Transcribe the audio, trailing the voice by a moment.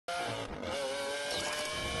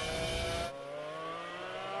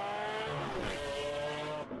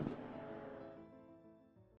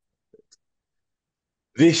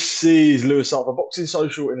This is Lewis Arthur Boxing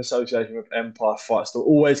Social in association with Empire Fight Store.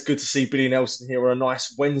 Always good to see Billy Nelson here on a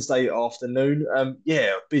nice Wednesday afternoon.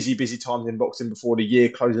 Yeah, busy times in boxing before the year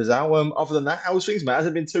closes out. Other than that, how's things, mate?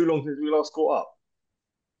 Hasn't been too long since we last caught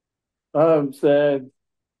up. It's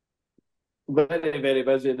very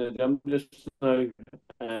busy in the gym just now.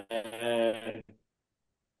 Uh,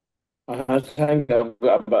 I think I've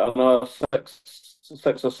got about another six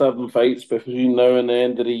or seven fights between now and the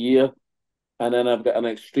end of the year, and then I've got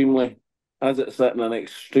as it's sitting, an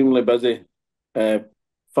extremely busy uh,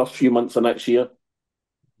 first few months of next year.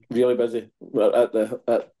 Really busy, but at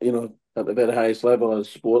the very highest level of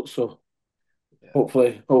sports. So Yeah,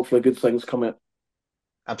 hopefully, good things come out.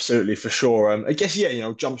 absolutely, for sure. I guess,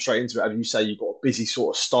 yeah, jump straight into it. As you say, you've got a busy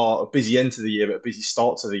sort of start, a busy end to the year, but a busy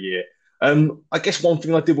start to the year. I guess one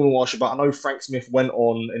thing I did want to ask you about, I know Frank Smith went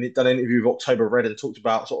on and it done an interview with October Red and talked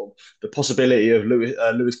about sort of the possibility of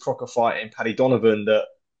Lewis Crocker fighting Paddy Donovan, that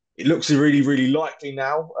it looks really likely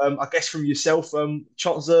now. I guess from yourself,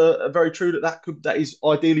 chances are very true that that is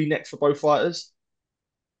ideally next for both fighters.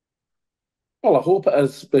 Well, I hope it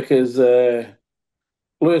is because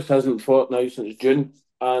Lewis hasn't fought now since June,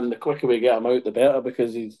 and the quicker we get him out, the better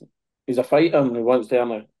because he's a fighter and he wants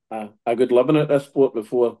to earn a good living at this sport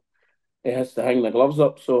before he has to hang the gloves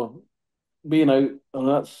up. So being out, and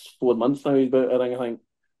that's 4 months now he's about, I think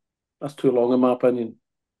that's too long in my opinion.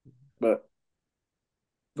 But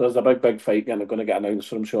there's a big fight going to get announced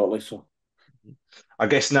for him shortly. So I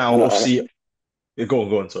guess now, and obviously, yeah, go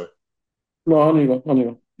on, sorry. no, on you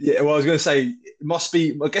go. Yeah, well, I was going to say it must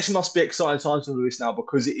be. I guess it must be exciting times for Lewis now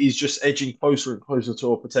because it is just edging closer and closer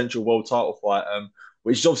to a potential world title fight,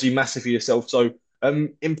 which is obviously massive for yourself. So,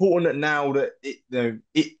 important that now that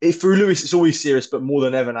for Lewis, it's always serious, but more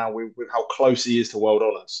than ever now with how close he is to world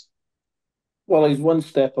honours. Well, he's one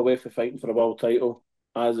step away from fighting for a world title,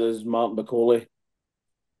 as is Martin Bakole.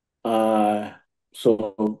 Uh,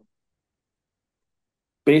 so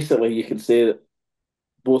basically, you can say that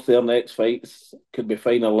both their next fights could be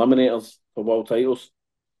final eliminators for world titles.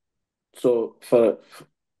 So for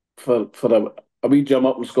a wee jump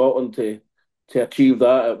up in Scotland to achieve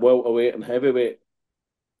that at welterweight and heavyweight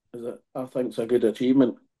I think it's a good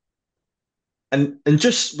achievement. And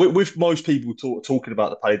just with most people talking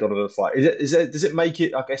about the Paddy Donovan fight, does it make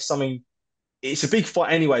it? I guess something. It's a big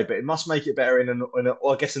fight anyway, but it must make it better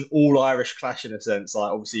I guess, an all Irish clash in a sense.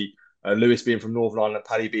 Like obviously, Lewis being from Northern Ireland,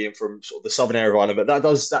 Paddy being from sort of the southern area of Ireland, but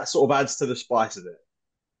that sort of adds to the spice of it.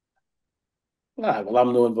 Well,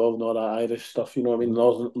 I'm not involved in all that Irish stuff. You know what I mean?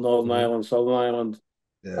 Northern Hmm. Ireland, Southern Ireland.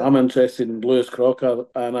 Yeah. I'm interested in Lewis Crocker,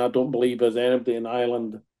 and I don't believe there's anybody in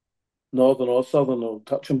Ireland, Northern or Southern, will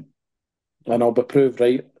touch him. And I'll be proved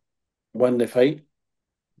right when they fight.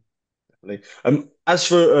 Definitely. As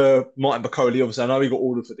for Martin Bakole, obviously, I know he got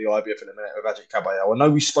ordered for the IBF in a minute with Agit Kabayel. I know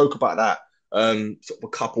we spoke about that sort of a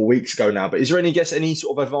couple of weeks ago now, but is there any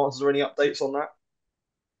sort of advances or any updates on that?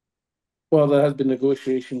 Well, there has been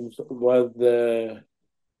negotiations with the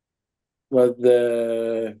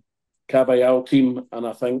Kabayel team, and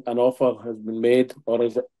I think an offer has been made, or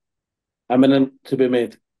is it imminent to be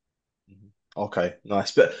made? Mhm. Okay,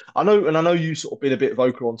 nice. But I know you sort of been a bit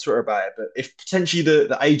vocal on Twitter about it, but if potentially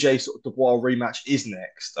the AJ sort of Dubois rematch is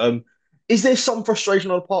next, is there some frustration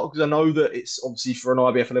on the part? Because I know that it's obviously for an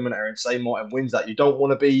IBF eliminator, and say Martin wins that, you don't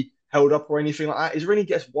want to be held up or anything like that. Is there any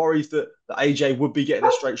gets worries that AJ would be getting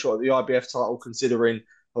a straight shot at the IBF title, considering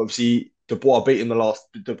obviously Dubois beat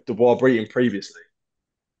him previously?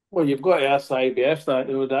 Well, you've got to ask the IBF that.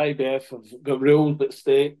 You know, the IBF have got rules that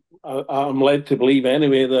state, I'm led to believe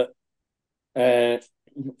anyway, that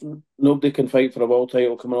nobody can fight for a world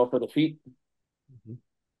title coming off of defeat. Mhm.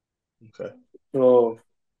 Okay. So,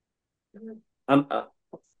 and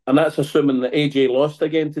and that's assuming that AJ lost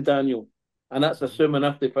again to Daniel, and that's Mhm. assuming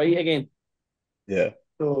if they fight again. Yeah.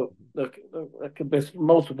 So there could be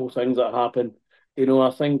multiple things that happen. You know,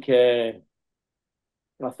 I think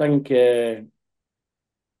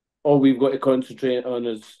all we've got to concentrate on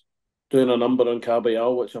is doing a number on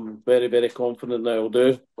Kabayel, which I'm very confident that I'll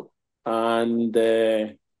do, and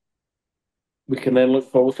we can then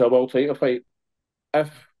look forward to a world title fight.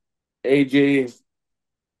 If AJ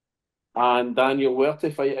and Daniel were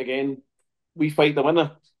to fight again, we fight the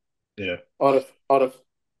winner. Yeah. Or if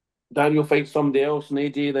Daniel fights somebody else and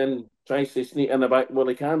AJ then tries to sneak in the back, well,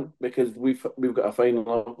 he can't because we've got a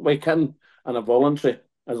final. We can and a voluntary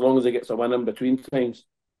as long as he gets a win in between times.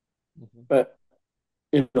 Mhm. But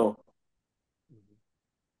you know,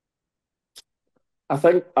 I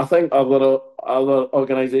think other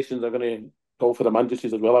organisations are going to call for the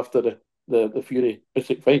mandatories as well after the Fury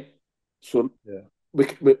Usyk fight. So Yeah. we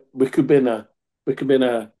could be in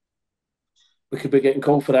a we could be getting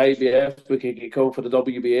called for the IBF. We could get called for the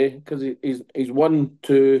WBA because he's 1,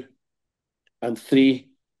 2, and 3.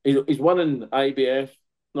 He's won in IBF.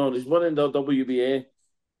 No, he's won in the WBA.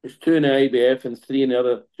 There's 2 in the IBF and 3 in the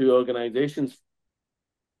other 2 organisations.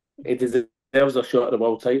 He deserves a shot at the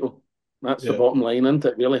world title. That's the Yeah, bottom line, isn't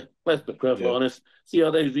it, really? Let's be perfectly yeah. honest. See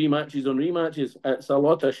all these rematches on rematches. It's a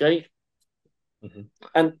lot of shite. Hmm.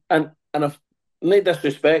 And if no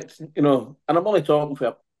disrespect, and I'm only talking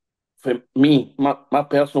for me, my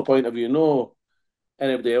personal point of view, no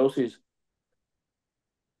anybody else's.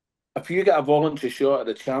 If you get a voluntary shot at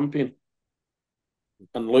the champion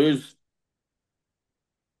and lose,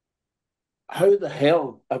 how the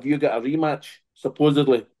hell have you got a rematch,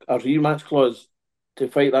 supposedly a rematch clause to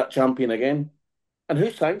fight that champion again? And who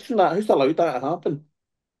sanctioned that? Who's allowed that to happen?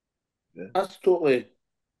 Yeah. That's totally,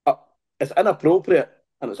 uh, it's inappropriate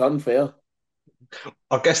and it's unfair.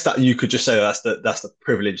 I guess that you could just say that's the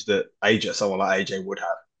privilege that AJ, someone like AJ would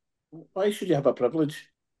have. Why should you have a privilege?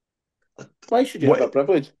 Why should you have a What?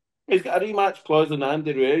 privilege? He's got a rematch clause in the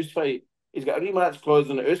Andy Ruiz fight. He's got a rematch clause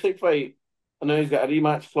in the Usyk fight, and now he's got a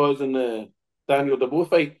rematch clause in the Daniel Dubois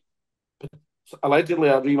fight. Allegedly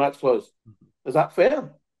a rematch clause. Is that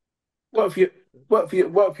fair? What if you what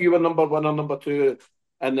if you were number 1 or number 2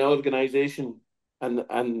 in the organisation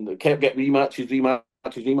and kept getting rematches?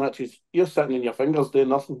 You're sitting in your fingers doing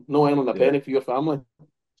nothing, no earning a Yeah. penny for your family. Is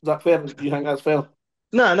that fair? Do you think that's fair?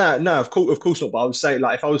 No, no, no. Of course not. But I would say,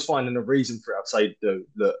 like, if I was finding a reason for it, I'd say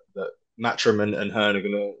that Matchroom and Hearn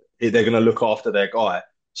are they're gonna look after their guy.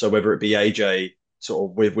 So whether it be AJ,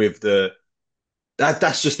 sort of with the that's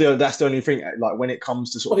the only thing. Like when it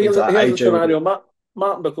comes to sort Well, of things like that, here's the AJ would. scenario.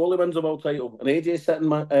 Martin Bakole wins the world title, and AJ's sitting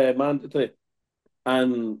mandatory,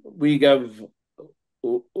 and we give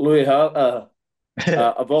Louis Hart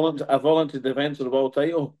a voluntary defence of the world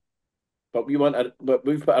title, but we've put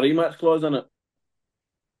a rematch clause in it.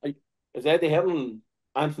 Like, is Eddie Hearn and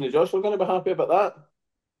Anthony Joshua going to be happy about that?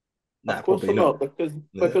 Nah, Of course probably they're not. not, because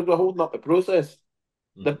Yeah. we're holding up the process.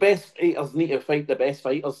 The Mhm. best fighters need to fight the best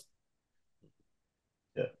fighters.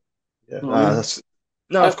 Yeah. Yeah. You know what I Nah, mean? that's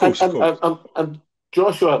no, of And and course, of and, course. and, and, and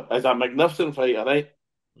Joshua is a magnificent fighter, right?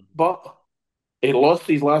 But he lost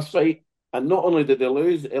his last fight, and not only did he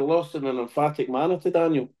lose, he lost in an emphatic manner to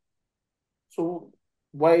Daniel. So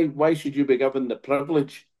why should you be given the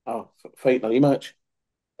privilege of fighting a rematch?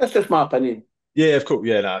 That's just my opinion. Yeah, of course.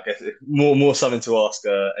 Yeah, no, I guess more something to ask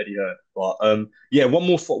Eddie Hearn. But yeah, one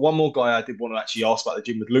more guy I did want to actually ask about the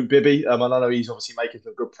gym with Luke Bibby. And I know he's obviously making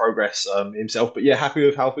some good progress himself. But yeah, happy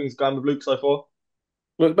with how things are going with Luke so far.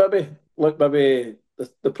 Look, baby,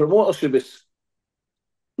 the promoter should be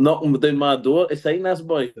knocking down my door to sign this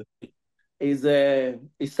boy. He's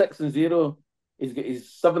 6-0. He's got his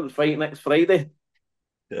 7th fight next Friday,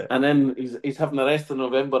 Yeah. and then he's having the rest of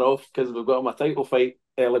November off because we've got him a title fight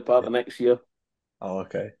early part Yeah. of next year. Oh,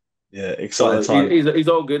 okay. Yeah, exciting So time. he's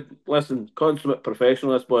all good. Listen, consummate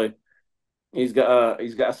professional, this boy. He's got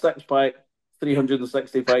a 6 pack,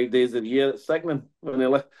 365 days a year. It's sickening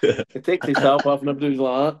when he takes his top off and everybody's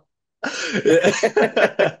like Yeah.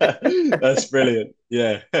 that. That's brilliant.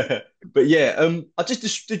 Yeah. But yeah, I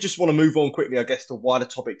just want to move on quickly, I guess, to wider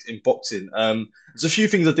topics in boxing. There's a few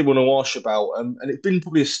things I did want to ask you about, and it's been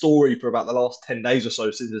probably a story for about the last 10 days or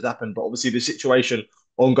so since it's happened. But obviously, the situation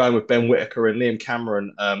ongoing with Ben Whittaker and Liam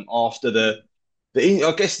Cameron after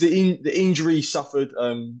I guess the injury suffered.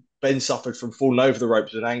 Ben suffered from falling over the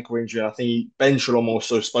ropes with an ankle injury. And I think Ben Shalom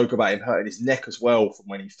also spoke about him hurting his neck as well from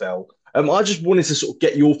when he fell. I just wanted to sort of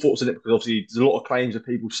get your thoughts on it because obviously there's a lot of claims of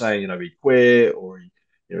people saying, he quit or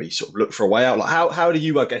he sort of looked for a way out. Like how do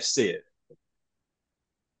you, I guess, see it?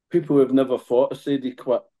 People who've never fought said he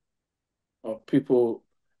quit, or people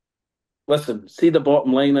listen. See, the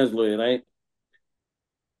bottom line is, Louis, right?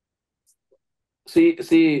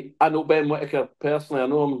 See, I know Ben Whittaker personally. I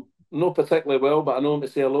know him not particularly well, but I know him to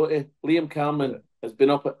say hello to. Liam Yeah. Cameron has been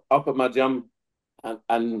up at my gym,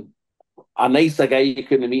 and a nicer guy you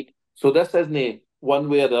couldn't meet. So this isn't one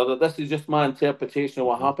way or the other. This is just my interpretation of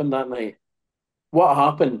what Hmm. happened that night. What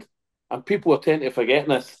happened, and people are tend to forget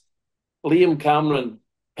this. Liam Cameron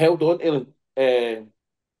held on to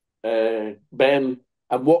Ben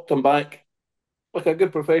and walked him back like a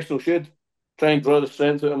good professional should. Try and draw the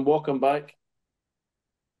strength out and walk him back.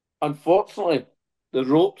 Unfortunately, the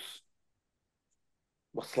ropes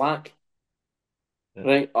were slack, Yeah.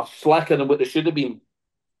 right? Or slacker than what they should have been.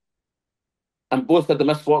 And both had the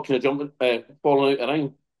misfortune of falling out of the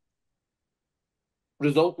ring,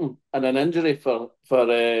 resulting in an injury for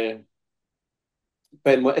Ben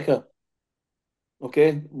Whittaker.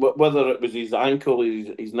 Okay, whether it was his ankle,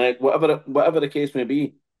 his neck, whatever the case may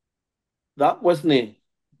be, that wasn't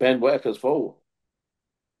Ben Whittaker's fault.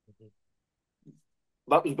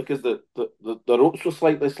 that was because the ropes were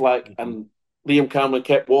slightly slack Hmm. and Liam Cameron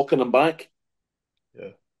kept walking him back.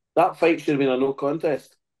 Yeah. That fight should have been a no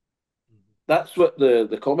contest. Mhm. That's what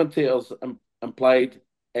the commentators implied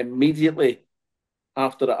immediately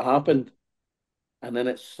after it Yeah. happened, and then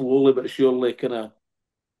it slowly but surely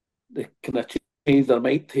they kind of changed their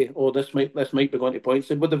mind to, oh, this might be going to points.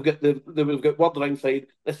 They would have got they would have got word ringside,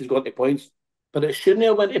 this is going to points, but it shouldn't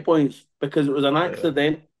have went to points because it was an Yeah.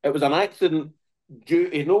 accident. It was an accident due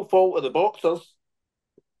to no fault of the boxers.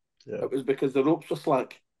 Yeah. It was because the ropes were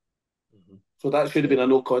slack. Hmm. So that should have Yeah. been a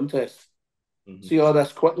no contest. Hmm. See all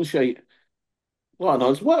this quitting shite. What a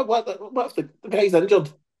nonsense. What if the guy's injured?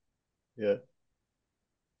 Yeah.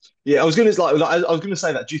 Yeah, I was gonna I was gonna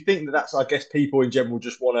say that. Do you think that that's I guess people in general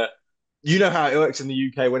just want to, you know how it works in the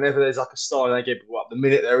UK. Whenever there's like a star and they get people up, the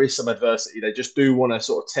minute there is some adversity, they just do want to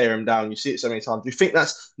sort of tear them down. You see it so many times. Do you think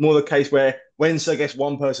that's more the case where when so I guess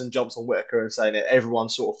one person jumps on Whitaker and saying it, everyone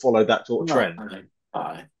sort of followed that sort of No, trend?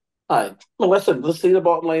 aye. Well, listen, let's see the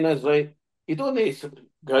bottom line is, right? You don't need to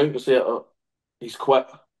go out and say, oh, he's quit,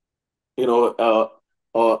 you know,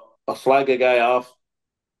 or slag a guy off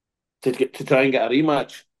to try and get a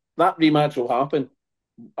rematch. That rematch will happen.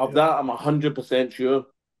 Of Yeah. that, I'm 100% sure.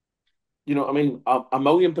 You know what I mean? I'm a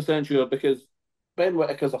million percent sure because Ben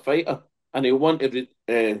Whittaker's a fighter and he'll want to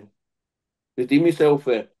redeem himself,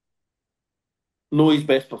 know his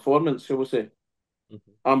best performance, shall we say. Hmm.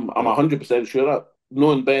 I'm Yeah. 100% sure that.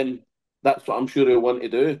 Knowing Ben, that's what I'm sure he'll want to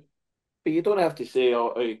do. But you don't have to say,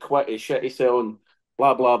 oh, he quit, he shit himself and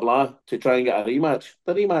blah, blah, blah to try and get a rematch.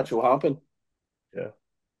 The rematch will happen. Yeah.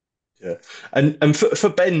 Yeah, and for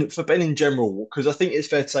Ben in general, because I think it's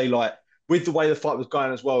fair to say, like with the way the fight was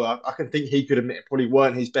going as well, I can think he could admit it probably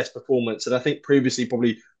weren't his best performance, and I think previously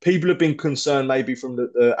probably people have been concerned maybe from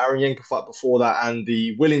the Aronyenko fight before that and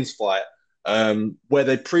the Willins fight, where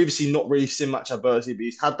they previously not really seen much adversity, but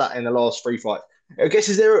he's had that in the last three fights. I guess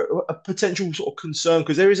is there a potential sort of concern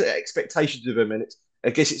because there is expectations of him, and it's I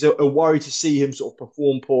guess it's a worry to see him sort of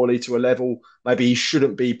perform poorly to a level maybe he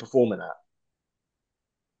shouldn't be performing at.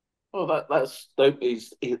 Oh, that's down to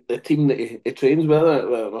the team that he trains with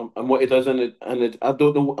and what he does I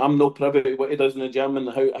don't know. I'm no privy to what he does in the gym and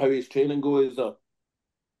how his training goes or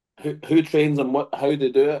who trains him, what how they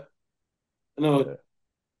do it. You know,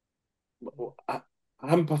 Yeah. I,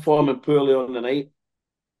 him performing poorly on the night.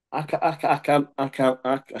 I can't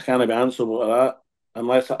be answerable to that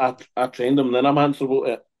unless I trained him. Then I'm answerable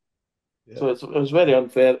to it. Yeah. So it's very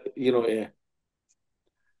unfair. You know,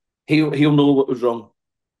 he'll know what was wrong.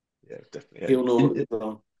 Yeah, He'll know definitely. what was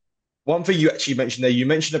wrong. One thing you actually mentioned there, you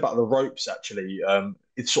mentioned about the ropes. Actually,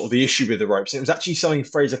 it's sort of the issue with the ropes. And it was actually something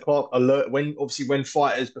Fraser Clark alert when obviously when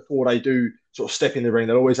fighters before they do sort of step in the ring,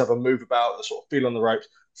 they'll always have a move about, the sort of feel on the ropes.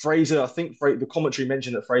 Fraser, I think the commentary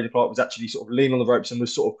mentioned that Fraser Clark was actually sort of leaning on the ropes and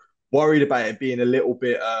was sort of worried about it being a little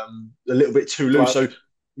bit too loose. So Slack.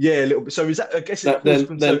 yeah, a little bit. So is that? I guess it That caused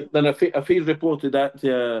concern. then if he reported that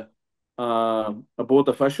to a board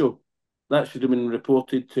official, that should have been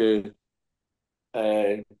reported to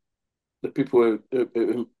uh, the people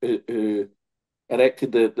who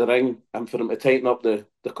erected the ring and for them to tighten up the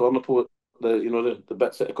corner port, the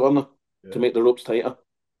bits at the corner to Yeah. make the ropes tighter.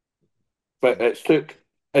 But it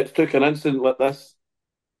took an incident like this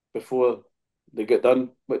before they get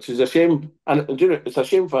done, which is a shame. And do you know, it's a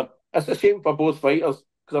shame for both fighters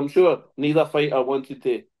because I'm sure neither fighter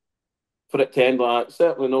wanted for it to end like that.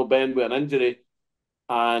 Certainly no Ben with an injury,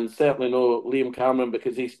 and certainly no Liam Cameron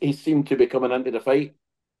because he seemed to be coming into the fight.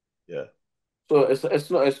 Yeah. So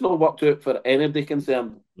it's not worked out for anybody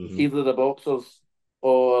concerned, Hmm. either the boxers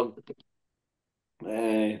or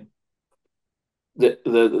uh,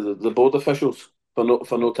 the board officials for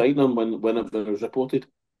no tightening when it was reported.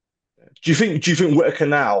 Do you think Whitaker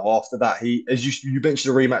now after that he as you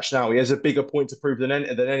mentioned the rematch now he has a bigger point to prove than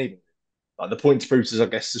anyone. Like the point to prove is I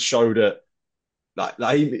guess to show that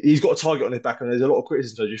he's got a target on his back and there's a lot of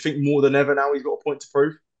criticism. So do you think more than ever now he's got a point to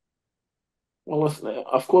prove? Well, listen,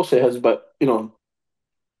 of course he has, but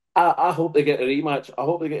I hope they get a rematch. I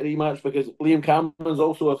hope they get a rematch because Liam Cameron's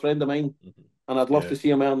also a friend of mine, Mhm. and I'd love Yeah. to see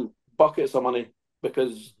him earn buckets of money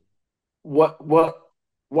because what what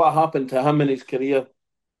what happened to him in his career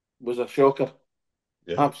was a shocker,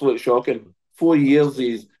 Yeah. absolute shocking. 4 years,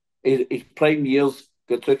 100%. his prime years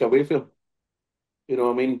got took away from him. You know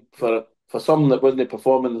what I mean? Yeah. For something that wasn't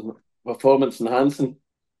performance enhancing,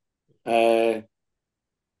 uh,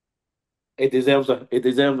 he deserves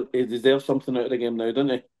something out of the game now, doesn't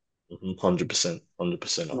he? 100%.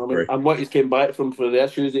 100%. I You know what I mean? agree. And what he's came back from for the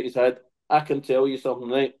issues that he's had, I can tell you something,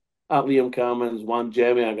 right? That Liam Cameron's one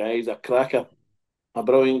Jeremy, a guy, he's a cracker, a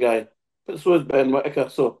brilliant guy. But so is Ben Whittaker.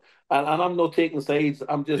 So and I'm not taking sides.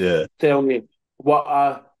 I'm just Yeah. telling you what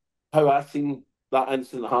I how I seen that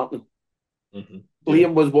incident happen. Yeah.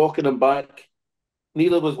 Liam was walking him back.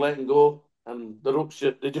 Neither was letting go, and the ropes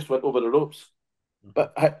they just went over the ropes. Mhm.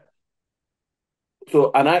 But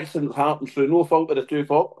so an accident happened through no fault of the two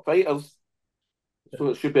fighters. So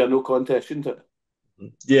it should be a no contest, shouldn't it?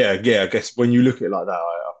 Yeah, yeah. I guess when you look at it like that,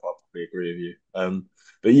 I probably agree with you.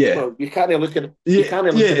 But yeah, Well, you can't look at it. You yeah, can't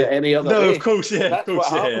look at yeah. it any other No, of way. course, yeah, of That's what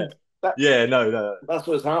course, yeah, yeah. happened. Yeah, no, no. That's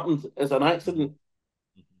what's happened. Is an Mhm. accident.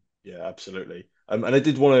 Yeah, absolutely. And I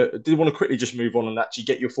did want to quickly just move on and actually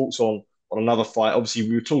get your thoughts on another fight. Obviously,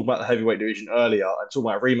 we were talking about the heavyweight division earlier and talking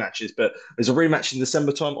about rematches, but there's a rematch in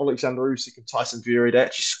December time. Oleksandr Usyk and Tyson Fury. They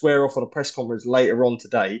actually square off on a press conference later on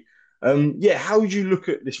today. Yeah, how would you look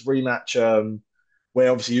at this rematch?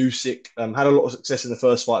 Where obviously Usyk had a lot of success in the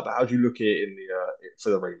first fight, but how do you look at it in the for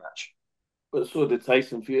the rematch? But so did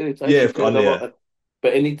Tyson Fury. Yeah, Tyson Fury had a yeah. lot of,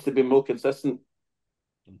 but it needs to be more consistent.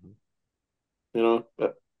 Mhm. You know,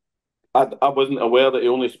 but I wasn't aware that he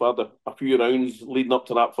only sparred a few rounds leading up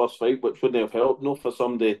to that first fight, which wouldn't have helped. No, for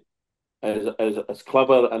somebody as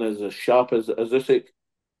clever and as sharp as Usyk,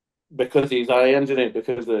 because of his eye injury,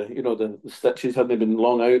 because the stitches hadn't been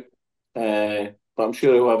long out. But I'm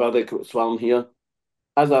sure he'll have adequate swelling here.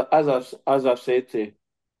 As I've said to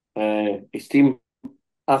his team,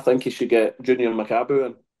 I think he should get Junior Macabu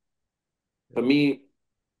in. For Yeah, me,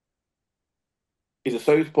 he's a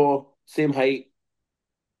southpaw, same height,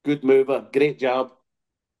 good mover, great jab.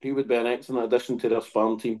 He would be an excellent addition to their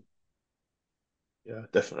sparring team. yeah,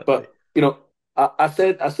 definitely. But I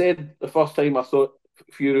said the first time I thought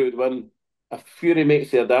Fury would win. If Fury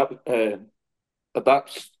makes the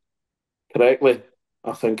adapts correctly,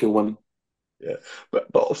 I think he'll win. Yeah, but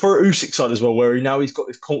for Usyk's side as well, where he's got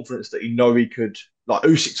this confidence that he could like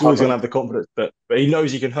Usyk's always Have going to it. have the confidence, but he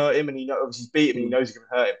knows he can hurt him, and he knows obviously he's beat him, and he Mm. knows he can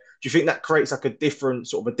hurt him. Do you think that creates like a different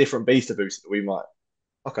sort of a different beast of Usyk that we might?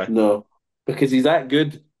 Okay, No, because he's that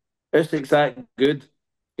good. Usyk's that good.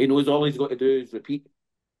 He knows all he's got to do is repeat,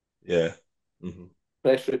 yeah, hmm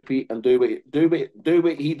press, repeat, and do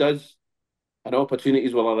what he does, and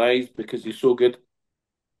opportunities will arise because he's so good.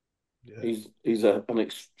 yeah, He's an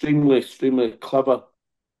extremely clever,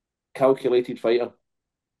 calculated fighter.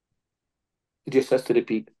 He just has to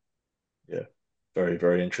repeat. yeah. Very,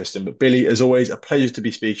 very interesting. But Billy, as always, a pleasure to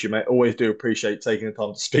be speaking to you, mate. Always do appreciate taking the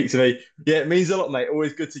time to speak to me. Yeah, it means a lot, mate.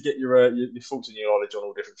 Always good to get your thoughts and your knowledge on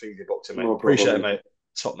all different things in boxing, mate. No Appreciate it, problem. mate.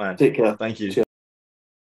 Top man. Take care. Thank you. Cheers.